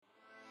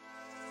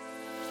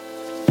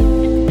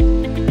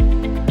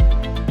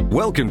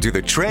Welcome to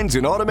the Trends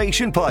in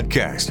Automation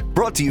podcast,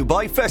 brought to you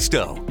by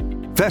Festo.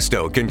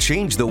 Festo can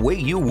change the way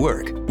you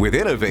work with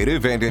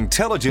innovative and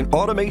intelligent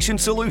automation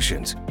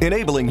solutions,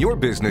 enabling your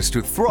business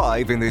to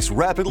thrive in this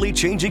rapidly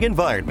changing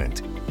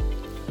environment.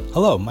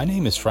 Hello, my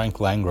name is Frank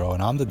Langro,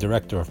 and I'm the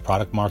Director of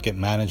Product Market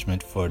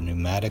Management for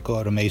Pneumatic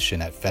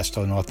Automation at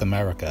Festo North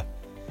America.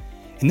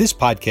 In this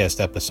podcast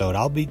episode,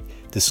 I'll be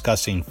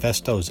discussing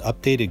Festo's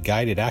updated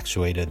guided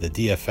actuator, the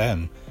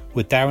DFM,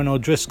 with Darren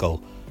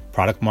O'Driscoll,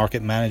 Product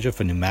Market Manager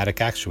for Pneumatic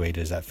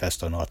Actuators at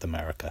Festo North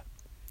America.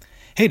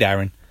 Hey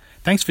Darren,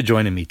 thanks for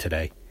joining me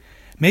today.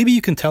 Maybe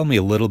you can tell me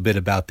a little bit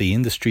about the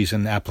industries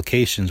and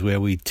applications where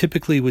we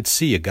typically would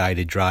see a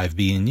guided drive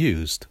being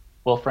used.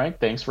 Well, Frank,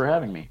 thanks for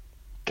having me.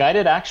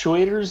 Guided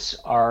actuators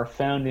are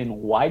found in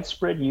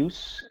widespread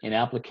use in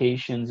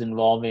applications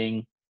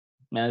involving,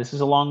 now this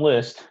is a long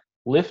list,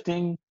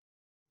 lifting,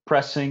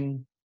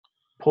 pressing,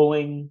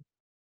 pulling,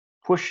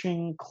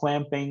 pushing,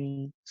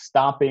 clamping,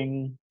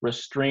 stopping,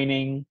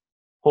 restraining,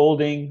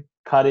 holding,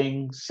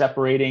 cutting,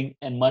 separating,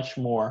 and much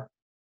more.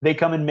 They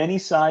come in many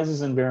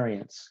sizes and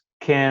variants,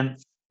 can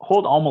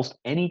hold almost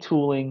any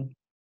tooling,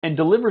 and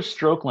deliver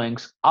stroke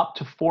lengths up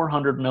to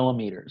 400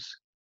 millimeters,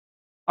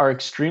 are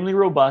extremely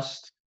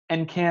robust,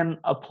 and can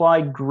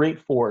apply great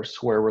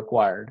force where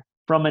required.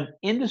 From an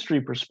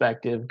industry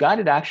perspective,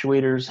 guided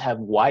actuators have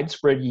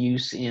widespread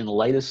use in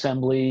light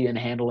assembly and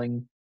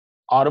handling,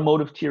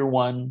 automotive tier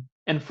 1,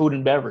 and food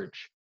and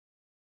beverage.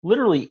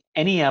 Literally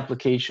any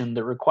application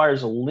that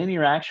requires a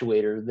linear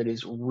actuator that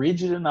is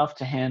rigid enough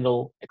to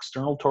handle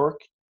external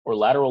torque or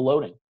lateral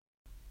loading.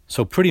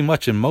 So pretty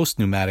much in most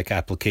pneumatic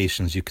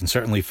applications, you can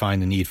certainly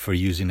find the need for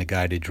using a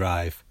guided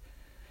drive.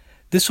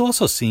 This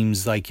also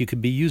seems like you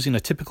could be using a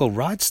typical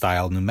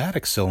rod-style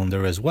pneumatic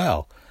cylinder as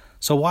well.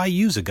 So why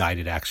use a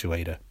guided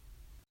actuator?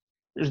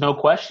 There's no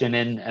question,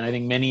 and I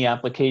think many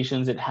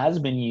applications it has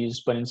been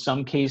used, but in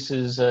some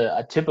cases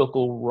a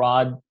typical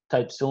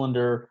rod-type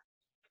cylinder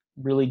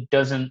really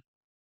doesn't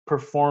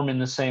perform in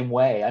the same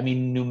way. I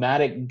mean,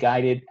 pneumatic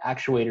guided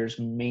actuators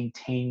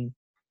maintain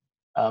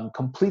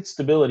complete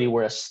stability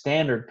where a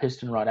standard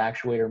piston rod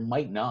actuator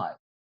might not.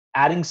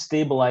 Adding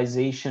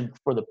stabilization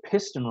for the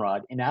piston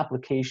rod in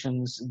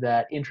applications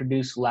that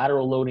introduce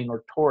lateral loading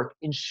or torque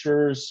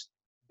ensures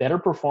better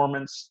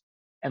performance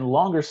and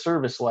longer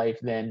service life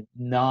than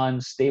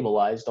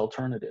non-stabilized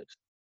alternatives.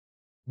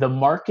 The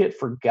market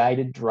for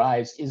guided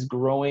drives is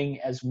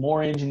growing as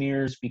more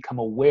engineers become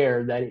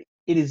aware that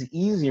it is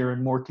easier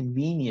and more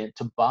convenient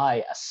to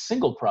buy a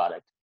single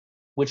product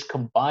which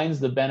combines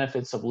the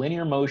benefits of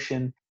linear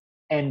motion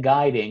and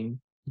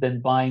guiding than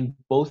buying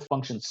both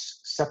functions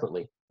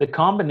separately. The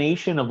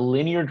combination of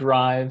linear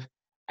drive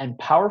and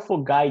powerful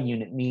guide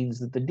unit means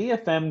that the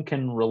DFM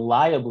can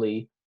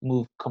reliably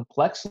move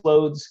complex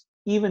loads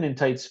even in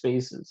tight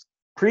spaces.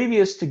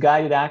 Previous to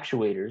guided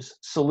actuators,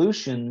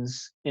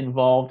 solutions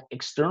involved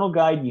external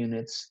guide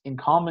units in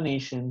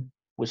combination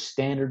with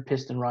standard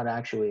piston rod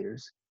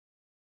actuators.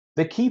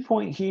 The key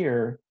point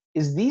here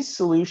is these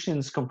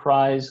solutions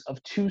comprise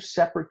of two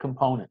separate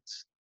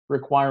components,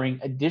 requiring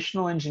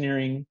additional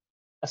engineering,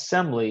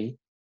 assembly,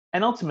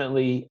 and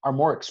ultimately are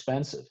more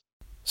expensive.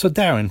 So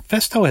Darren,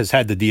 Festo has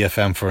had the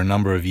DFM for a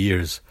number of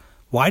years.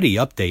 Why the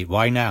update?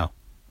 Why now?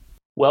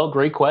 Well,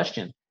 great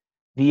question.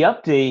 The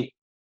update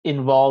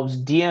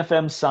involves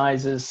DFM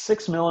sizes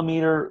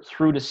 6mm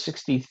through to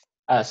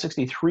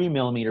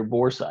 63mm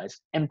bore size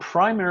and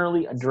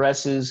primarily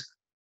addresses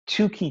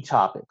two key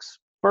topics.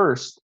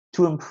 First,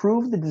 to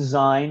improve the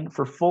design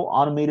for full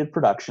automated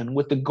production,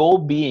 with the goal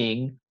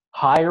being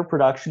higher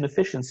production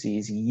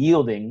efficiencies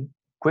yielding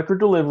quicker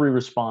delivery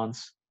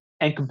response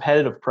and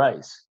competitive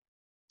price.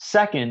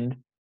 Second,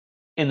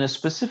 in the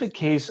specific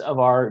case of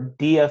our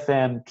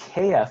DFM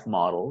KF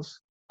models,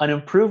 an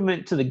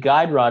improvement to the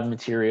guide rod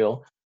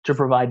material to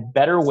provide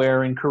better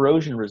wear and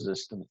corrosion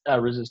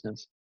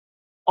resistance,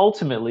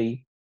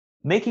 ultimately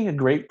making a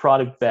great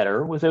product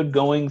better without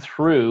going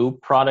through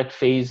product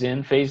phase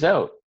in, phase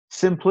out.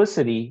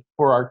 Simplicity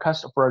for our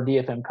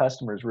DFM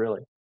customers,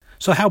 really.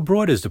 So how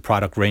broad is the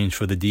product range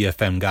for the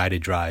DFM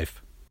guided drive?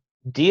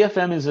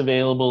 DFM is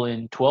available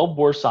in 12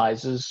 bore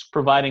sizes,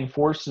 providing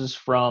forces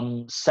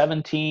from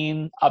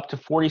 17 up to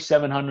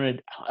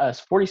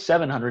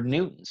 4,700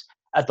 newtons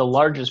at the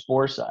largest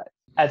bore size,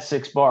 at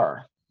 6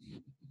 bar.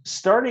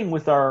 Starting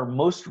with our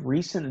most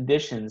recent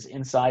additions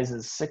in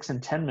sizes 6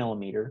 and 10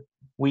 millimeter,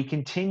 we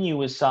continue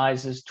with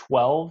sizes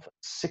 12,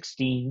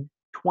 16,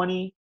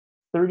 20,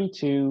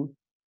 32,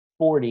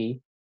 40,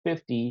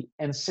 50,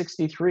 and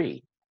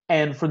 63.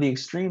 And for the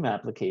extreme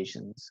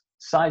applications,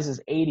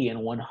 sizes 80 and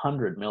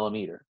 100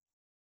 millimeter.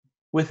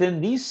 Within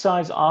these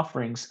size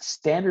offerings,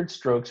 standard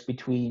strokes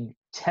between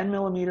 10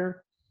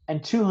 millimeter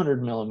and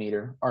 200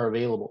 millimeter are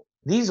available.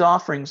 These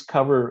offerings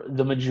cover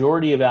the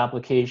majority of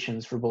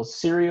applications for both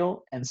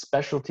serial and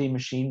specialty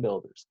machine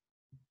builders.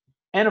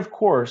 And of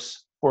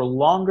course, for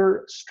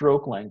longer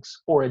stroke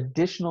lengths or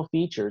additional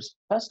features,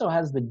 Festo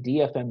has the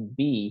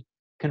DFM-B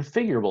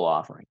configurable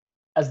offering.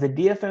 As the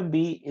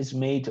DFM-B is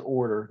made to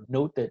order,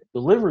 note that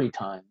delivery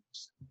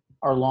times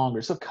are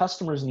longer, so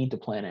customers need to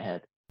plan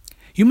ahead.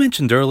 You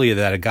mentioned earlier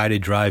that a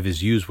guided drive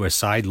is used where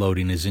side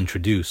loading is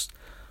introduced.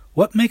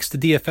 What makes the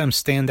DFM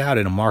stand out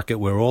in a market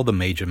where all the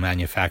major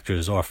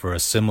manufacturers offer a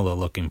similar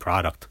looking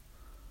product?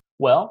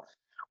 Well,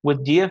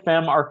 with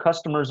DFM, our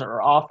customers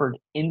are offered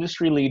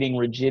industry-leading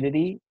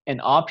rigidity and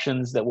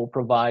options that will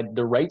provide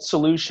the right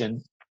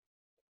solution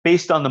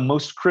based on the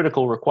most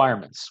critical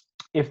requirements.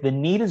 If the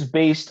need is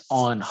based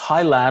on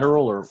high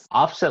lateral or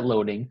offset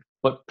loading,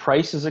 but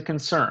price is a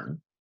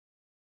concern,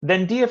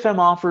 then DFM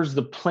offers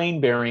the plain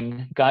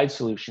bearing guide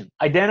solution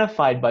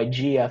identified by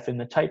GF in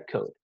the type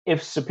code.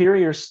 If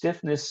superior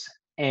stiffness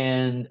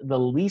and the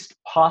least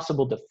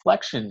possible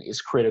deflection is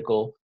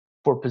critical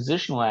for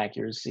positional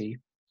accuracy,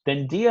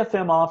 then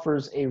DFM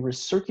offers a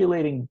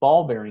recirculating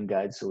ball bearing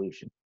guide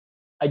solution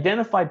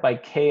identified by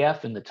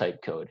KF in the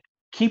type code.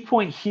 Key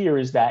point here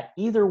is that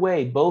either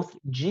way, both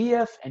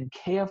GF and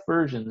KF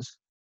versions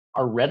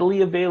are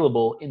readily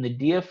available in the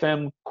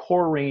DFM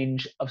core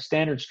range of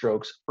standard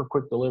strokes for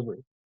quick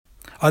delivery.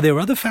 Are there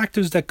other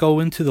factors that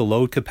go into the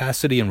load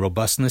capacity and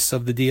robustness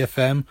of the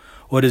DFM,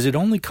 or does it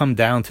only come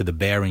down to the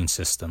bearing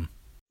system?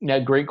 Yeah,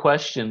 great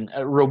question.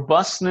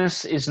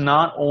 Robustness is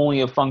not only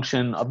a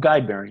function of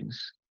guide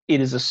bearings. It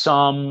is a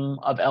sum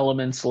of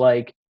elements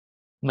like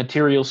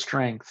material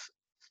strength,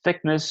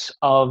 thickness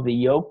of the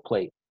yoke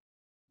plate,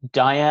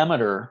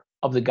 diameter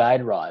of the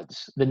guide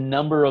rods, the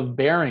number of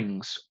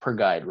bearings per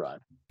guide rod.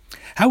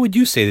 How would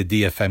you say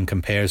the DFM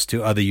compares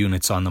to other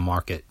units on the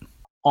market?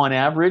 On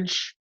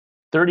average,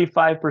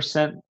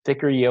 35%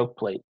 thicker yoke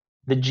plate.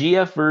 The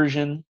GF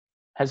version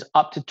has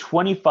up to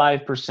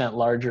 25%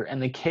 larger,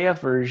 and the KF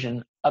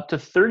version up to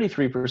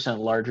 33%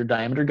 larger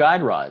diameter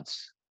guide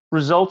rods,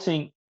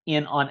 resulting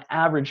in, on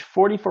average,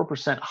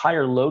 44%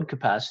 higher load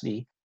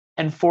capacity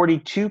and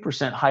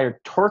 42% higher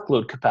torque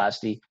load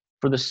capacity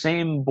for the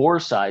same bore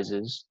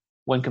sizes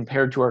when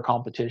compared to our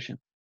competition.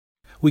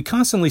 We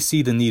constantly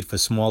see the need for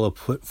smaller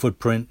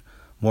footprint,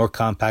 more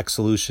compact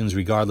solutions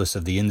regardless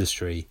of the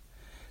industry.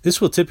 This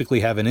will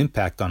typically have an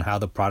impact on how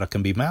the product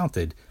can be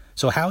mounted.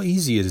 So how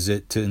easy is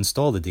it to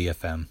install the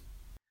DFM?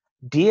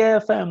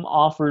 DFM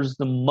offers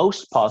the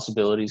most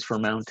possibilities for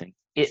mounting.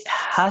 It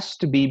has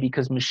to be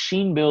because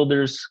machine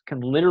builders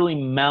can literally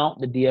mount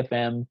the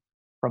DFM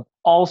from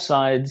all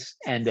sides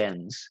and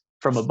ends,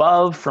 from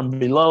above, from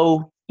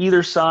below,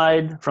 either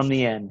side, from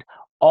the end.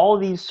 All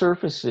these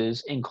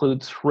surfaces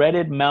include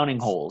threaded mounting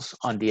holes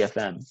on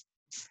DFM.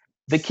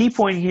 The key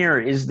point here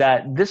is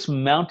that this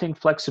mounting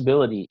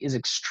flexibility is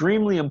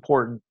extremely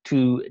important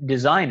to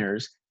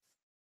designers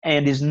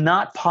and is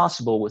not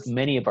possible with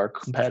many of our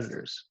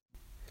competitors.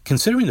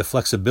 Considering the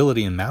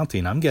flexibility in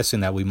mounting, I'm guessing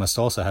that we must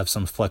also have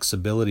some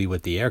flexibility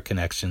with the air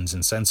connections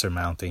and sensor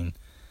mounting.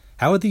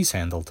 How are these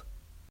handled?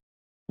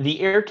 The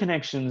air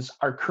connections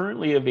are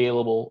currently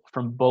available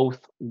from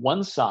both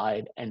one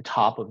side and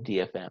top of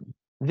DFM.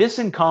 This,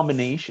 in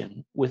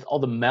combination with all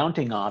the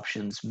mounting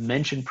options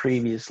mentioned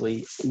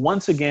previously,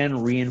 once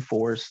again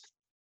reinforced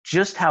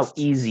just how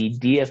easy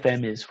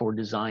DFM is for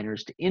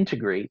designers to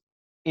integrate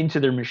into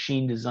their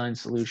machine design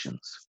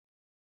solutions.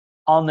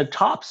 On the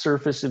top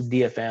surface of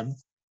DFM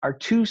are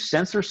two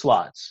sensor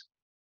slots,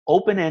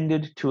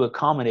 open-ended to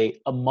accommodate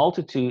a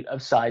multitude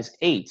of size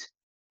 8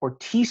 or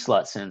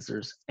T-slot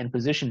sensors and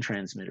position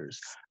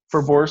transmitters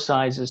for bore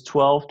sizes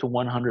 12 to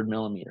 100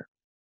 millimeter,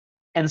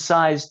 and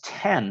size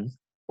 10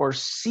 or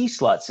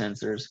C-slot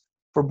sensors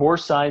for bore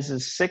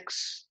sizes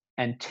 6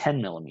 and 10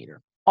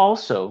 millimeter.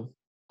 Also,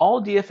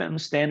 all DFM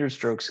standard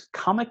strokes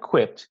come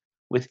equipped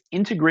with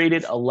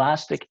integrated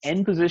elastic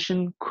end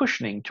position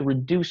cushioning to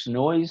reduce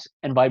noise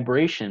and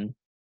vibration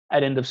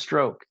at end of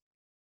stroke.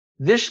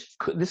 This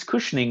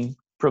cushioning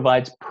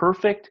provides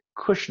perfect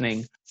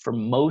cushioning for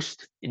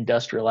most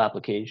industrial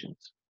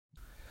applications.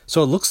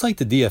 So it looks like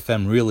the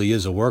DFM really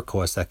is a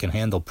workhorse that can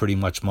handle pretty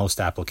much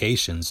most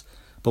applications.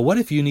 But what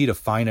if you need a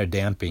finer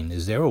damping?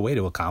 Is there a way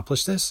to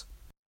accomplish this?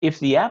 If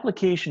the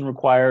application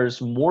requires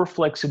more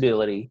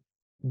flexibility,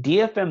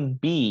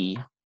 DFM-B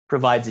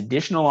provides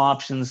additional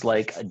options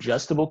like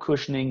adjustable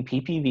cushioning,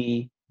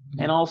 PPV,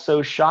 and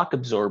also shock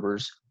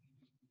absorbers,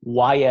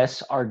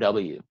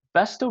 YSRW.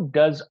 Festo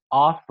does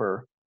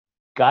offer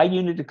guide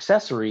unit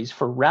accessories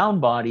for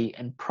round body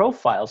and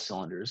profile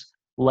cylinders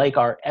like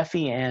our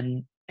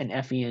FEN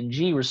and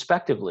FENG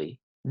respectively.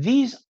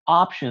 These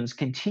options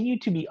continue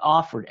to be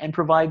offered and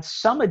provide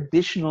some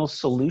additional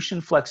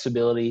solution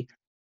flexibility,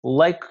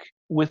 like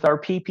with our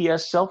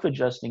PPS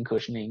self-adjusting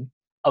cushioning,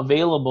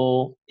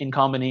 available in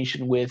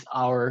combination with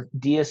our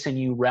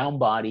DSNU round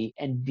body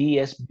and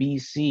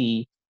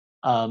DSBC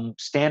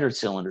standard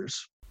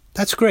cylinders.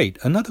 That's great.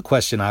 Another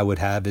question I would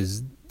have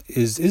is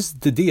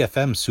the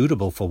DFM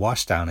suitable for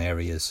washdown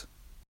areas?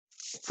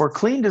 For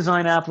clean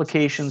design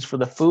applications for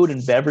the food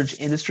and beverage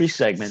industry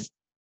segment,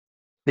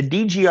 the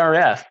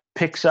DGRF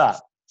picks up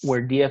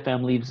where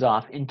DFM leaves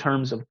off in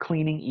terms of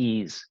cleaning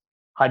ease,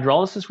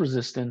 hydrolysis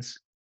resistance,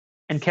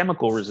 and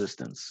chemical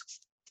resistance.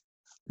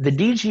 The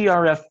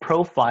DGRF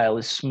profile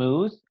is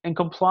smooth and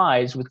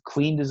complies with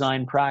clean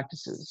design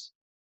practices.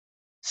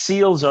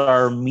 Seals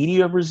are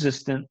media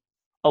resistant,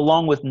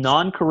 along with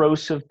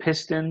non-corrosive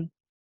piston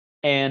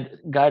and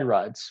guide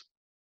rods.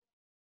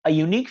 A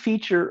unique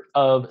feature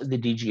of the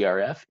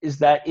DGRF is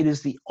that it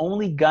is the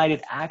only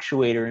guided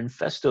actuator in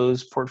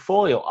Festo's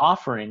portfolio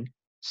offering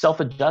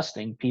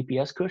self-adjusting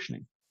PPS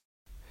cushioning.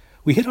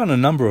 We hit on a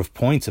number of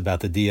points about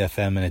the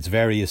DFM and its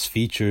various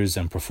features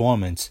and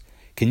performance.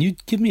 Can you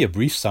give me a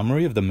brief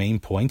summary of the main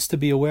points to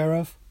be aware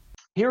of?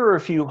 Here are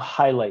a few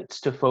highlights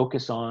to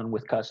focus on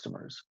with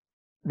customers.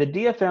 The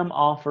DFM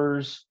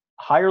offers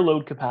higher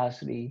load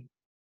capacity.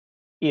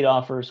 It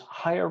offers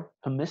higher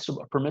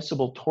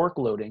permissible torque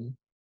loading,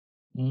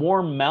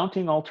 more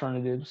mounting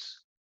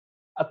alternatives,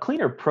 a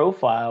cleaner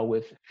profile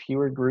with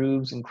fewer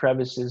grooves and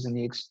crevices in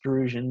the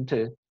extrusion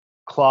to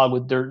clog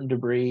with dirt and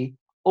debris.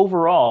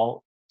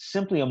 Overall,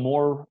 simply a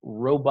more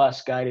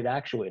robust guided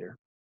actuator.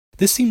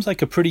 This seems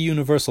like a pretty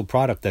universal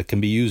product that can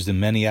be used in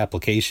many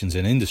applications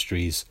and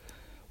industries.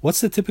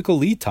 What's the typical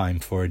lead time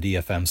for a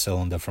DFM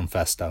cylinder from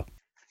Festo?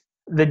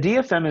 The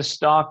DFM is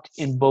stocked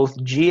in both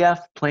GF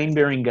plain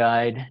bearing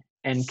guide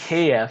and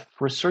KF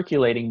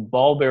recirculating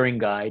ball bearing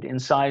guide in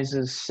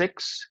sizes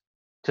 6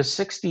 to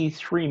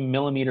 63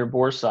 millimeter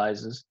bore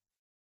sizes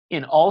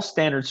in all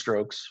standard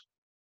strokes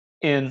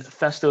in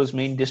Festo's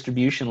main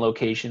distribution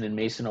location in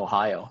Mason,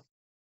 Ohio,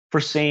 for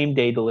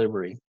same-day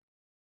delivery.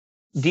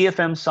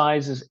 DFM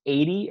sizes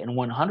 80 and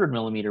 100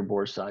 millimeter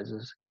bore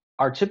sizes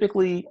are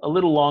typically a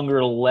little longer,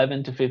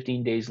 11 to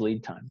 15 days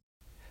lead time.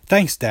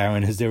 Thanks,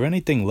 Darren. Is there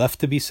anything left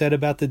to be said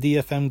about the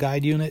DFM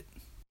guide unit?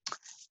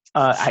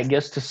 I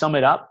guess to sum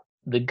it up,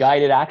 the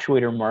guided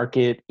actuator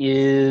market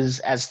is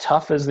as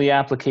tough as the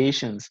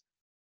applications.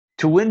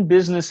 To win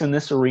business in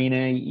this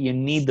arena, you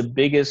need the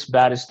biggest,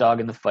 baddest dog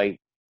in the fight.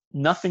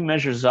 Nothing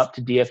measures up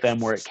to DFM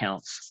where it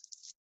counts.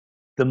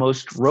 The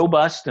most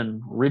robust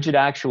and rigid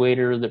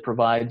actuator that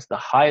provides the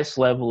highest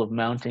level of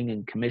mounting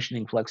and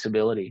commissioning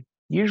flexibility.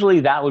 Usually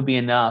that would be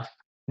enough.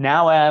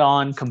 Now add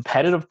on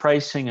competitive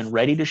pricing and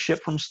ready to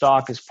ship from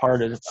stock as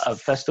part of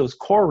Festo's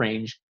core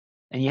range,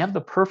 and you have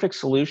the perfect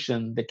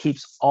solution that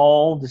keeps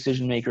all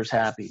decision makers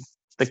happy.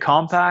 The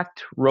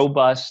compact,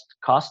 robust,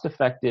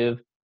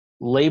 cost-effective,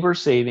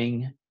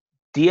 labor-saving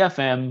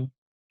DFM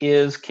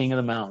is king of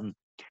the mountain.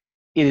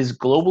 It is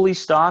globally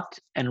stocked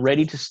and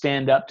ready to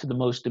stand up to the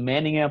most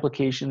demanding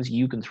applications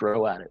you can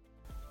throw at it.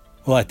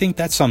 Well, I think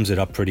that sums it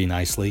up pretty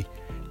nicely.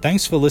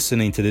 Thanks for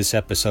listening to this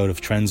episode of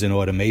Trends in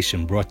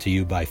Automation brought to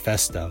you by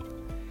Festo.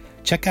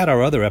 Check out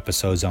our other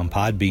episodes on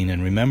Podbean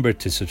and remember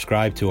to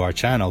subscribe to our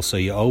channel so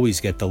you always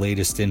get the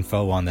latest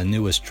info on the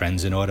newest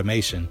trends in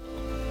automation.